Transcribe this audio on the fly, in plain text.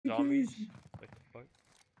zombies. What the fuck?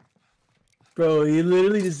 Bro, he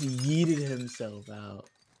literally just yeeted himself out.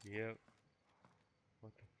 Yep.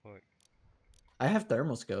 What the fuck? I have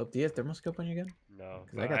thermal scope. Do you have thermal scope on your gun? No,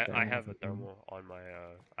 'Cause but got I thermal have a from home. thermal on my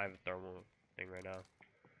I have a thermal thing right now.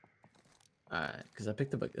 Alright, because I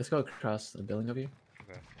picked up. Let's go across the building over here.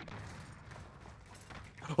 Okay.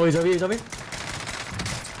 Oh, he's over here. He's over here.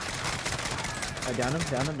 I down him.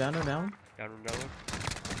 Down him. Down him. Down him. Down him, down him.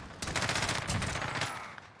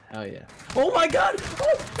 Hell yeah. Oh my god!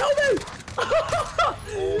 Oh, help me!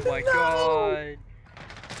 Oh my No! god!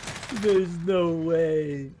 There's no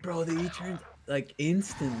way. Bro, they turned like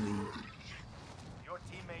instantly. Your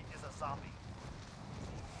teammate is a zombie.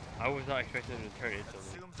 I was not expecting him to turn instantly.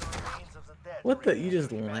 Assumes the remains of the dead. What the? You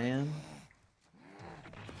just land?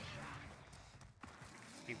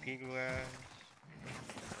 You pig glass.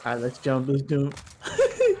 Alright, let's jump. Let's jump.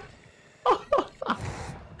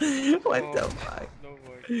 What the fuck? No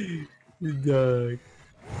way. Dog.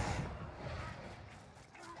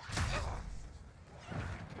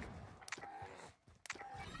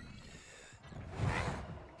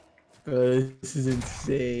 Bro, this is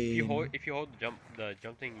insane. If you hold the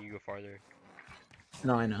jump thing, you go farther.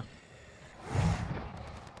 No, I know.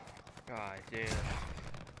 God damn.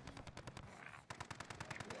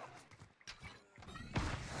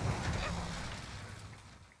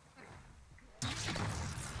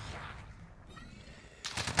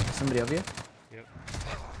 Somebody over here? Yep.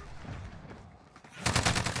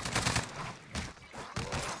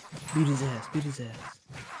 Beat his ass. Beat his ass.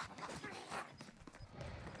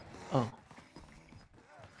 Oh.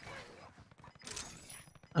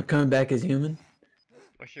 I'm coming back as human.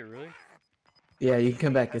 Oh shit, really? Yeah, you can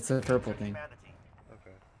come back. It's a purple thing.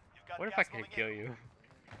 Okay. What if I can kill you?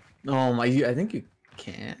 Oh my, I think you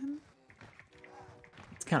can.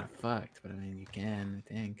 It's kind of fucked, but I mean, you can,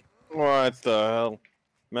 I think. What the hell?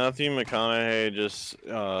 Matthew McConaughey just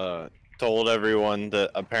told everyone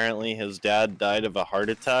that apparently his dad died of a heart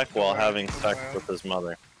attack while having sex with his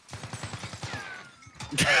mother.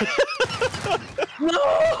 No!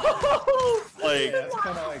 Like, Yeah, that's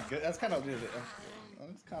kind of like good. That's kind of good.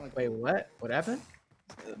 That's kind of. Wait, what? What happened?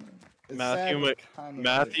 Matthew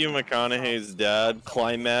McConaughey's dad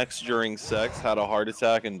climaxed during sex, had a heart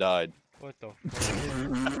attack, and died. What the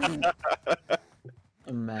fuck?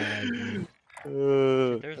 Imagine.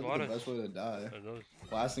 There's That's a lot the of best way to die. those.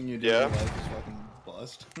 Last thing you do Yeah. in life is fucking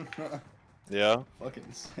bust. Yeah. Fucking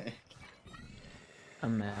sick.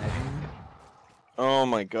 Imagine. Oh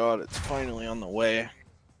my god, it's finally on the way.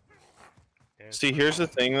 Yeah. See, here's the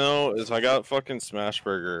thing though, is I got fucking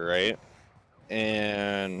Smashburger, right?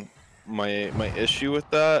 And my issue with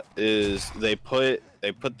that is they put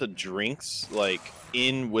the drinks like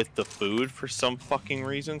in with the food for some fucking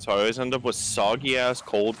reason, so I always end up with soggy ass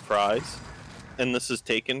cold fries, and this is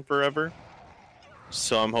taking forever.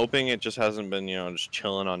 So I'm hoping it just hasn't been, you know, just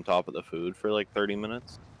chilling on top of the food for like 30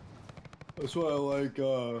 minutes. That's why I like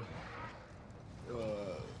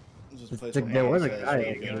just a place Like, where there my was a house has guy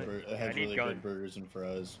really over good there. it has I need really gun. good burgers and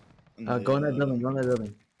fries. And Go in that building. Go in that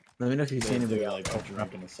building. Let me know if you see anybody they else. like a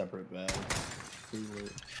drink in a separate bag.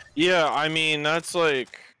 Yeah, I mean, that's what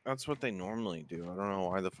they normally do. I don't know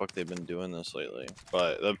why the fuck they've been doing this lately,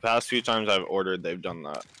 but the past few times I've ordered, they've done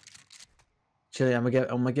that. Chili, I'm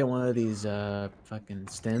gonna get one of these fucking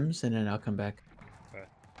stems, and then I'll come back. Okay.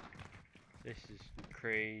 This is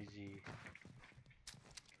crazy.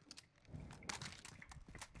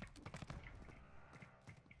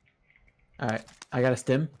 All right, I got a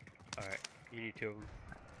stem. All right, you need two of them.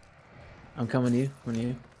 I'm coming to you. When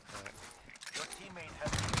you. Your teammate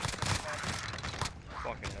has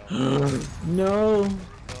Fucking hell. No,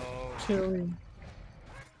 No. Chili. you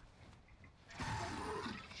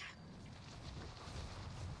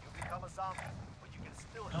become a zombie, but you can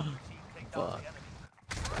still help your team take down Fuck. the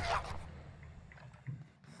enemy.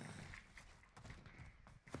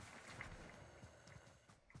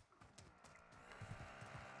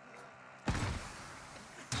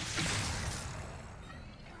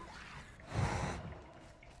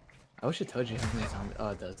 I wish it told you how many zombies. Oh,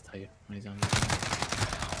 it does tell you how many zombies.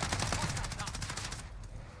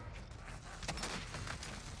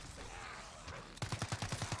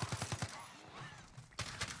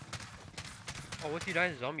 Oh, once you die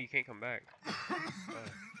as a zombie, you can't come back.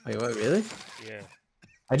 Wait, what? Really? Yeah.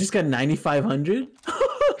 I just got 9,500. You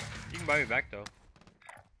can buy me back though.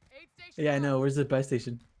 Yeah, I know. Where's the buy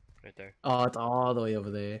station? Right there. Oh, it's all the way over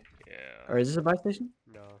there. Yeah. Or is this a buy station?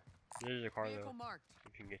 No. There's a car though.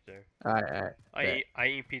 If you can get there. All right, all right. I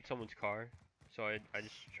EP'd someone's car, so I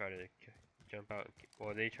just try to jump out.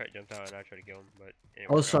 Well, they try to jump out and I try to kill them, but it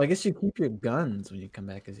Oh, worked so out. I guess you keep your guns when you come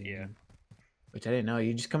back as a Yeah. human. Which I didn't know.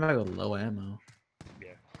 You just come back with low ammo. Yeah.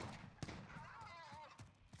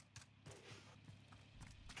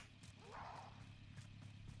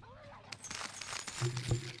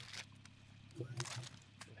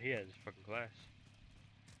 He has fucking class.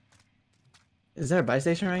 Is there a buy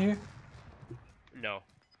station right here? No.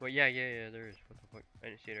 Well, yeah, there is. What the fuck? I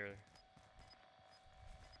didn't see it earlier.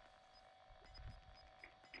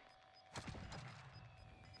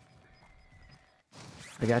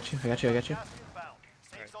 I got you. I got you. I got you. Gas inbound.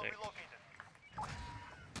 Safe Alright, zone thanks. relocated.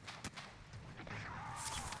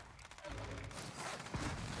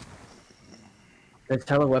 There's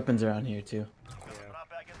hella weapons around here too. Yeah. Drop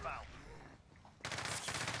bag inbound.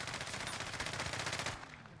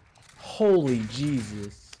 Holy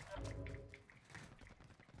Jesus.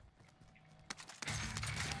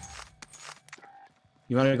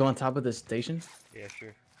 You want to go on top of the station? Yeah,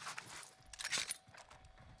 sure.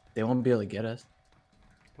 They won't be able to get us.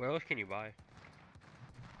 What else can you buy?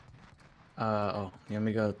 Oh, you want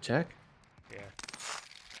me to go check? Yeah.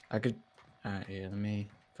 I could. Alright, yeah, let me.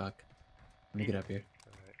 Fuck. Let me get up here.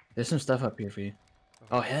 Alright. There's some stuff up here for you.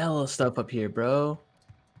 Oh, Okay. hell stuff up here, bro.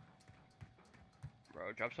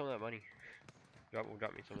 Bro, drop some of that money. Drop me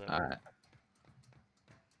some of that money.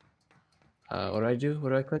 Alright. What do I do? What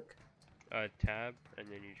do I click? Tab, and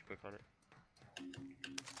then you just click on it.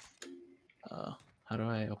 How do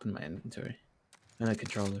I open my inventory? And the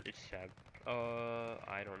controller. It's tab.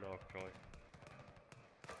 I don't know controller.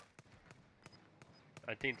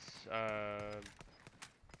 I think it's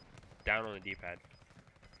down on the D-pad.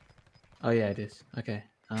 Oh yeah, it is. Okay.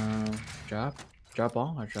 Drop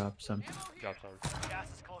all or drop some? Drop some. Gas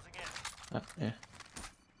is closing in. Yeah.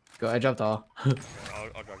 Go. I dropped all. Yeah,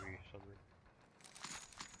 I'll drop you something.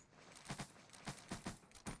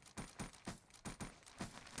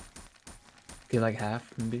 Get like half,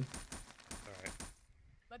 maybe. Alright.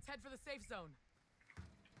 Let's head for the safe zone.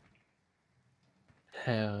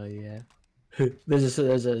 Hell yeah. there's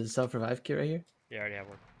a self-revive kit right here. Yeah, I already have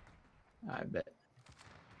one. I bet.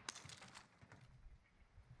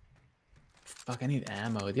 Fuck, I need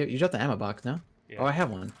ammo. You dropped the ammo box, no? Yeah. Oh, I have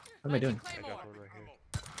one. What am I doing? I dropped one right here.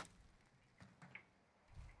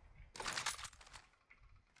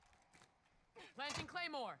 Planting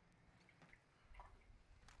Claymore.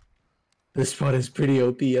 This spot is pretty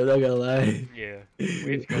OP, I'm not gonna lie. Yeah.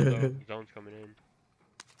 We have to go though. Zone's coming in.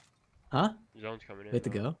 Huh? Zone's coming in. We have to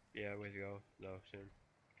though. go? Yeah, we have to go though soon.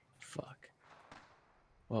 Fuck.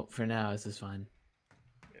 Well, for now, this is fine.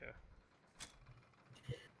 Yeah.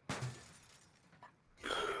 50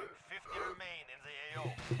 remain in the AO.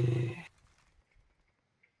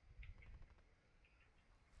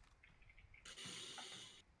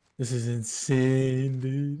 This is insane,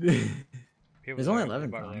 dude. People There's only are 11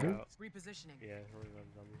 about to let zombies? out. Repositioning. Yeah, there's only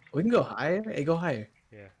 11 zombies. We can go higher. Hey, go higher.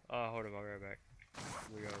 Yeah. Hold up, I'll be right back.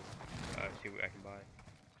 We go see what I can buy.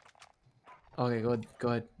 Okay, go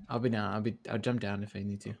ahead. I'll be down. I'll jump down if I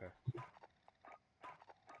need to. Okay.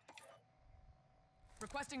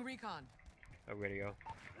 Requesting recon. I'm ready to go.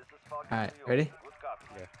 This is Falcon Alright, 3-0. ready? Good copy.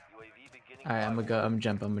 Yeah. UAV beginning Alright, I'm gonna go. I'm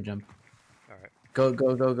gonna jump. Alright. Go.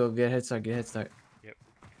 Get a head start. Yep.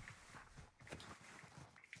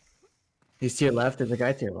 He's to your left. There's a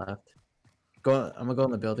guy to your left. Go. I'm gonna go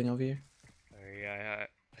in the building over here. Yeah.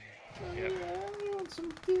 Yep. I want some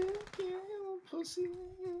dick, yeah, I want pussy,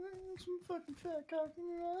 yeah, I want some fucking fat cock in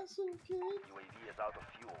your ass, okay? UAV is out of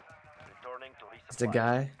fuel. Returning to resupply. It's a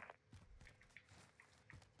guy.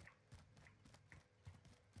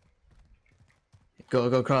 Go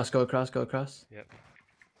across. Yep.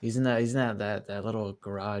 He's in that little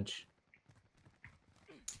garage.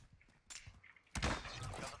 Got the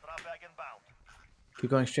drop bag inbound. Keep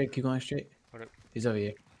going straight. What up? He's over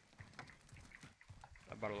here.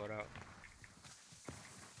 I'm about to load out.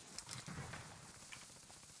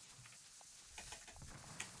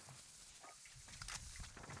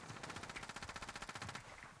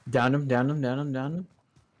 Down him.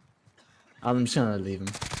 I'm just gonna leave him.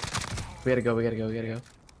 We gotta go. I'm going.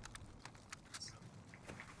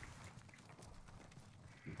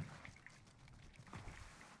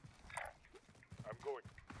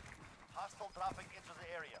 Hostile dropping into the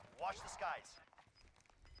area. Watch the skies.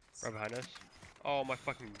 Right behind us. Oh, my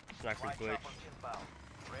fucking sniper Light glitched. choppers inbound.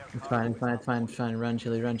 Rare It's cargo is fine. Run,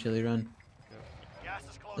 Chili, run. Gas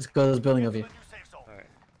is closing. Let's go to this building Get over to here. the new safe zone. Alright.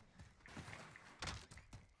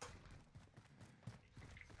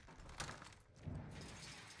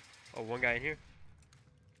 Oh, one guy in here?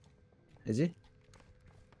 Is he?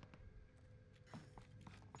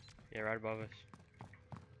 Yeah, right above us.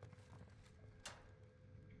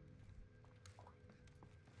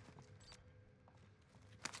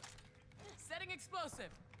 Setting explosive.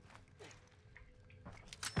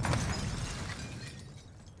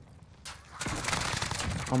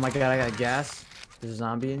 Oh my god, I got gas. There's a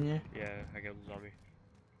zombie in here. Yeah, I killed the zombie.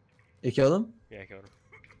 You killed him? Yeah, I killed him.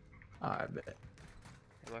 Oh, I bet.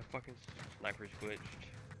 And my fucking sniper's glitched.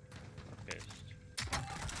 I'm pissed.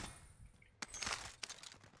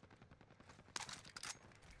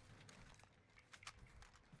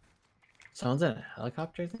 Someone's in a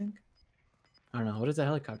helicopter, I think? I don't know. What is that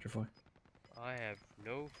helicopter for? I have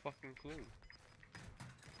no fucking clue.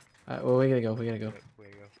 Alright, well, we gotta go. We gotta go. Yep, way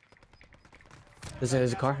to go.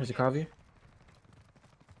 There's a car. There's a car over here.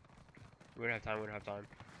 We don't have time, we don't have time.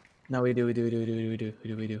 No, we do. We do. We do. We do. We do. We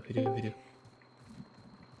do. We do. We do. We do.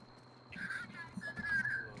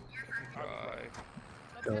 Drive.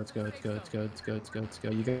 Go. Let's go. Let's go. Let's go. Let's go. Let's go. Let's go.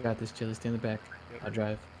 You got this, Chili. Stay in the back. Yep. I'll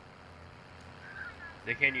drive.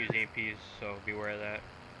 They can use AMPs, so beware of that.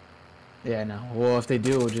 Yeah, no. Well, if they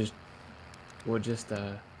do, we'll just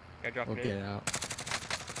I dropped we'll it get in. it out.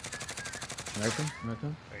 American?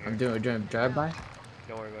 American? Right I'm here. doing drive by.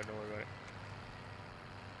 Don't worry about it, don't worry about it.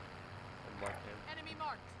 I'm marked in. Enemy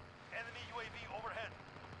marked. Enemy UAV overhead.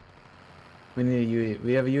 We need a UAV.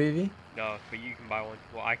 We have a UAV? No, but you can buy one.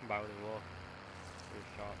 Well, I can buy one as well. There's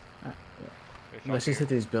a shop. Alright, There's a shop let's just here.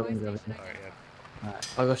 hit these buildings over there. Alright, yeah. Alright,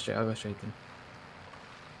 I'll go straight. I'll go straight then.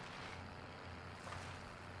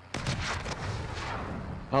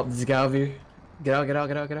 Oh, there's a guy over here. Get out, get out,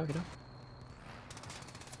 get out, get out, get out.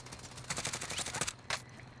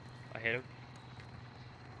 I hit him.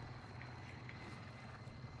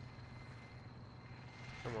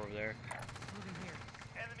 I'm over there. Moving here.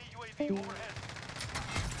 Enemy UAV overhead.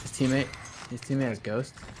 His teammate has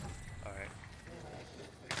ghost. Alright.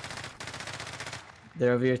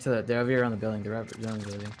 They're over here they're over here on the building. They're on the building.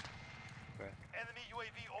 Enemy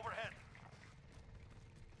UAV overhead.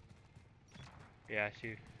 Yeah, I see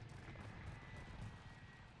you.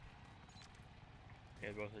 Yeah,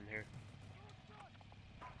 both in here.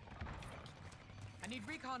 I need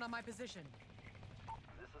recon on my position.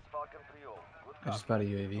 This is Falcon 3-0. Good I just bought a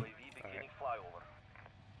UAV. UAV beginning flyover.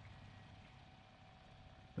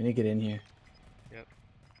 We need to get in here. Enemy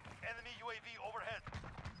UAV overhead.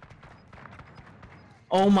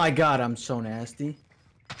 Oh my god, I'm so nasty.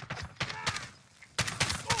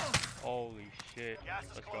 Holy shit. Gas is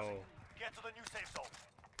Let's closing. go. Get to the new safe zone.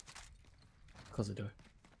 Close the door.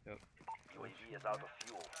 UAV is out of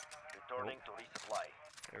fuel. Returning to resupply.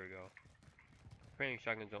 There we go. Praying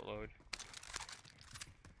shotguns don't load.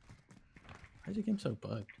 Why's your game so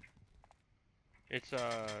bugged? It's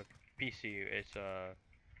PC. It's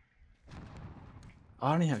Oh,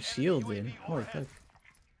 I don't even have shields in. Holy fuck.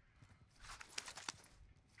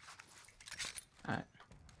 Alright.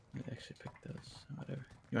 Let me actually pick those. Whatever.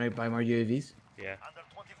 You want to buy more UAVs? yeah. Under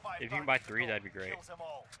 25 If you can buy targets to 3, go. that'd be great. Kills them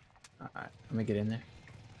all. Alright. Let me get in there.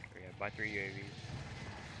 Yeah, buy 3 UAVs.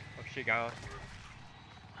 Oh shit, guy on.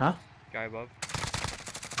 Huh? Guy above.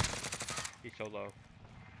 He's so low.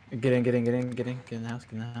 Get in, get in, get in, get in. Get in the house,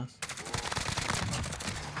 get in the house.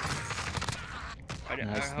 Nice, Help me,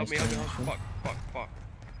 nice help me, try, help me. nice Fuck.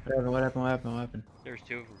 What happened, what happened, what happened, what happened? There's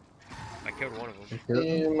 2 of them. I killed one of them.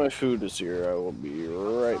 And my food is here. I will be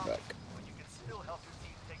right back. But you can still help your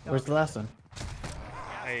team take down Where's the last one?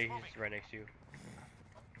 Hey, he's right next to you.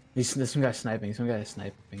 There's some guy sniping, some guy is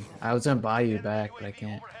sniping. I was gonna buy you Enemy back, but I UAV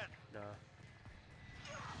can't. overhead. Nah.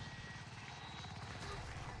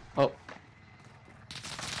 Oh.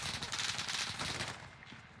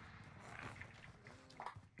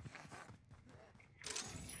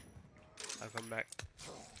 I'll come back.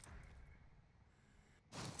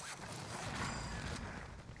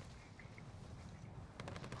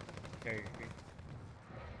 Here.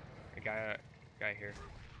 A guy here.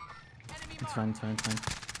 Enemy It's marked. fine, it's fine, it's fine.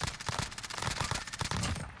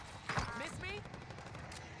 Miss me?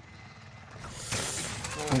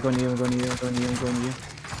 I'm going to you, I'm going to you, I'm going to you, I'm going to you.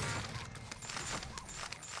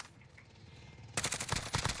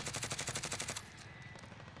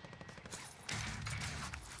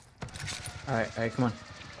 Alright, come on.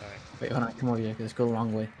 Alright. Wait, hold on, come over here, let's go the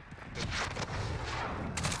long way.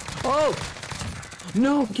 Oh!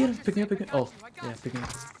 No, get him, pick me up, pick me up. Oh, yeah, pick me up.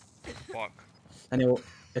 Fuck. I know,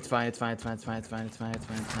 it's fine, it's fine, it's fine, it's fine, it's fine, it's fine, it's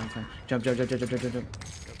fine, it's fine, it's fine. Jump, jump, jump, jump, jump, jump, jump.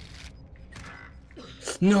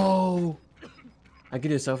 No! I could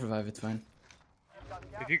do a self-revive, it's fine.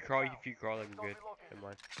 If you crawl, that'd be good. Never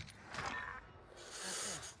mind.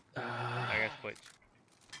 I got splits.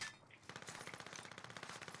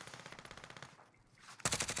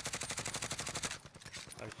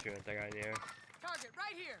 I'm just shooting at that guy in the air. Target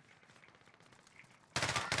right here.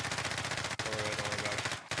 Don't worry about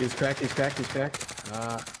it. He's cracked, he's cracked, he's cracked.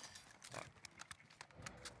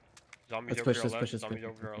 Zombies Let's over push, to our let's left. push, let's Zombies push.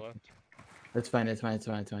 over to our left. It's fine, it's fine, it's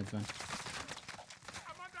fine, it's fine, it's fine.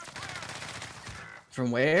 From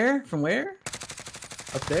where? From where?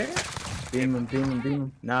 Up there? Beam him, beam him, beam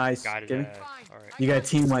him. Nice. Got his Get him. ass. Fine. Alright. You got a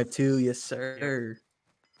team wipe too, yes sir.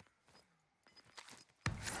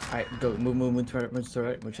 Alright, go move to the right, move to the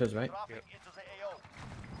right, move to the right. Dropping Yep. into the AO.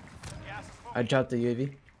 Gas is I moving. dropped the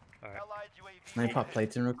UAV. Alright. Allied UAV. Let me pop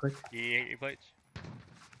plates in real quick. You need any plates?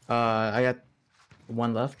 I got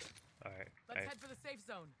one left. Alright. Let's Hey, head for the safe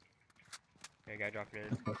zone. okay, guy dropping in.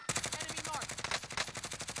 Enemy marked.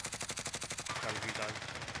 Got a few times.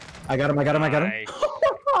 I got him, I got him, I got him. Nice.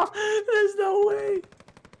 There's no way.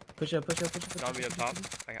 Push up, push up, push up. Push up, Zombie push up up, top.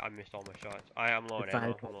 push up. I missed all my shots. I'm low on It's fine,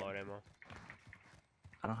 ammo. it's fine. I'm low on ammo.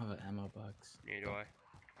 I don't have an ammo box. Neither do I.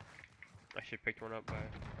 I should pick one up by.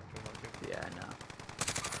 Yeah, I know.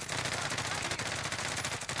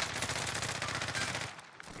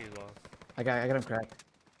 He's low. I got him cracked.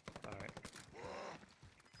 Alright.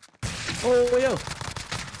 Oh, yo.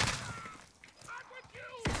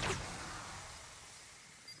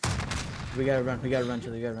 We gotta run, Chili, we gotta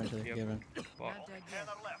run, Chili, we Yep. gotta run. Well, Not dead 10 yet.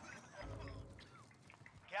 are left.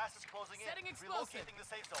 Gas is closing Setting in. explosive. Relocating the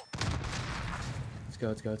safe zone. Let's go,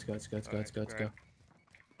 let's go, let's go, let's go, let's go, let's go, let's go.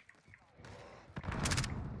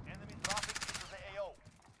 Enemy dropping into the AO.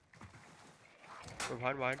 we're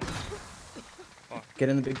behind. Get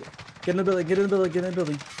in the big, get in the building, get in the building, get in the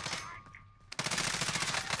building.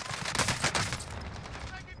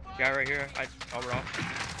 Guy right here. I'm off.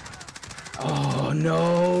 Oh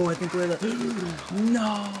no, I think we're the,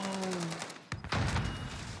 no.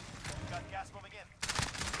 Got gas moving in.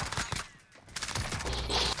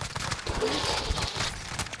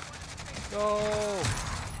 No!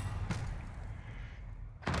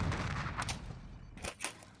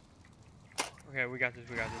 Okay, we got this,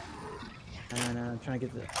 we got this. No, I'm trying to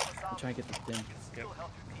get the, I'm trying to get the thing. Still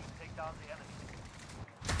help your team take down the enemy.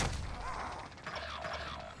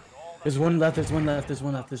 There's one left, there's one left, there's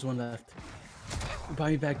one left, there's one left.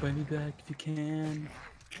 Buy me back if you can.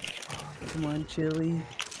 Come on, Chili.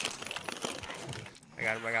 I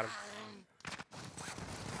got him.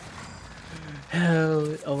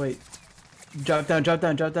 Hell, oh wait. Drop down.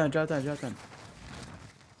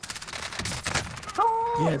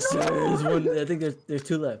 Yes, sir. There's one. I think there's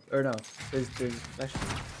two left. Or no, there's actually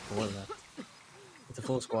four left. It's a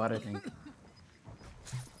full squad, I think.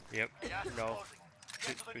 Yep. Gas is No. closing.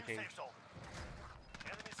 Get to the new 15. safe zone.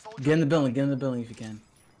 Enemy soldiers. Get in the building if you can.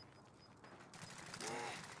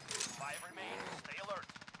 5 remain. Stay alert.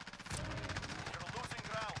 You're losing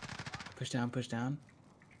ground. Push down.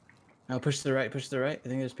 No, push to the right. I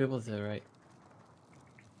think there's people to the right.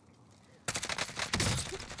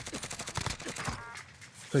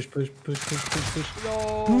 Push.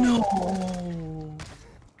 No!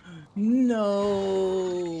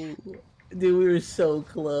 No. Dude, we were so I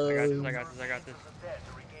close. got this. Dead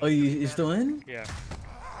to regain Oh, you still in? Yeah.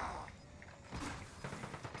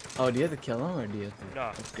 Oh, do you have to kill him or do you have to?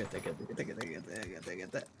 No. Let's get that. You've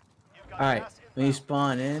got Alright, gas when you inbound.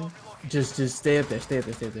 spawn in, Zone relocated. just stay up there. Yep.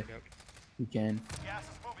 You can. Gas is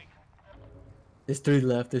moving. There's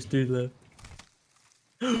three left.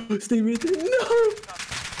 Stay right there. No!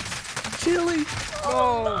 Chili!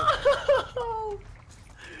 No!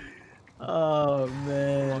 Oh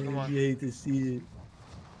man, Come on. you hate to see it. You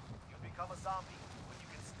become a zombie, but you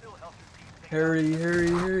can still help your team take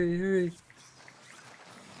down Hurry.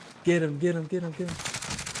 Get him.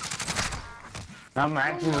 I'm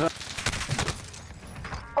acting up.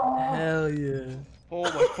 Hell yeah. Oh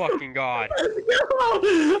my fucking god.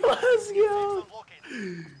 Let's go! zone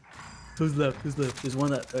located. Who's left? There's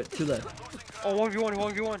one left. Two left. Oh,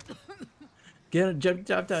 1v1. Get him,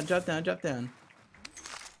 drop down. Get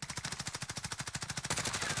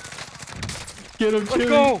him, Let's Chili.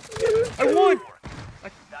 go! I won!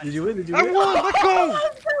 Did you win? I won! Let's go!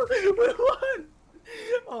 We won!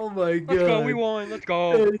 Oh my god. Let's go, we won! Let's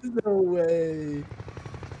go! There's no way.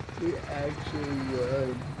 We actually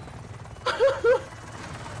won.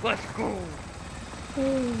 Let's go!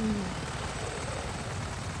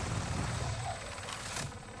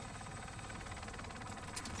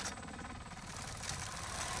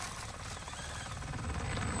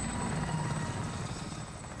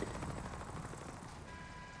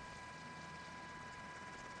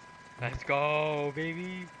 Let's go,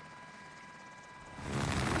 baby!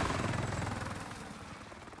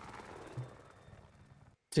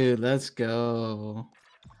 Dude, let's go.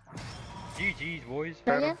 GG's, boys.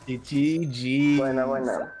 GG.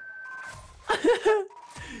 Buena.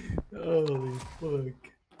 Holy fuck.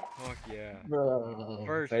 Fuck yeah. Bro.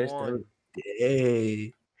 First of one. the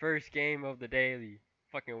day. First game of the daily.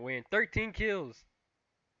 Fucking win. 13 kills!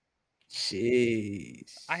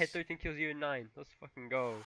 Jeez. I had 13 kills, you had 9. Let's fucking go.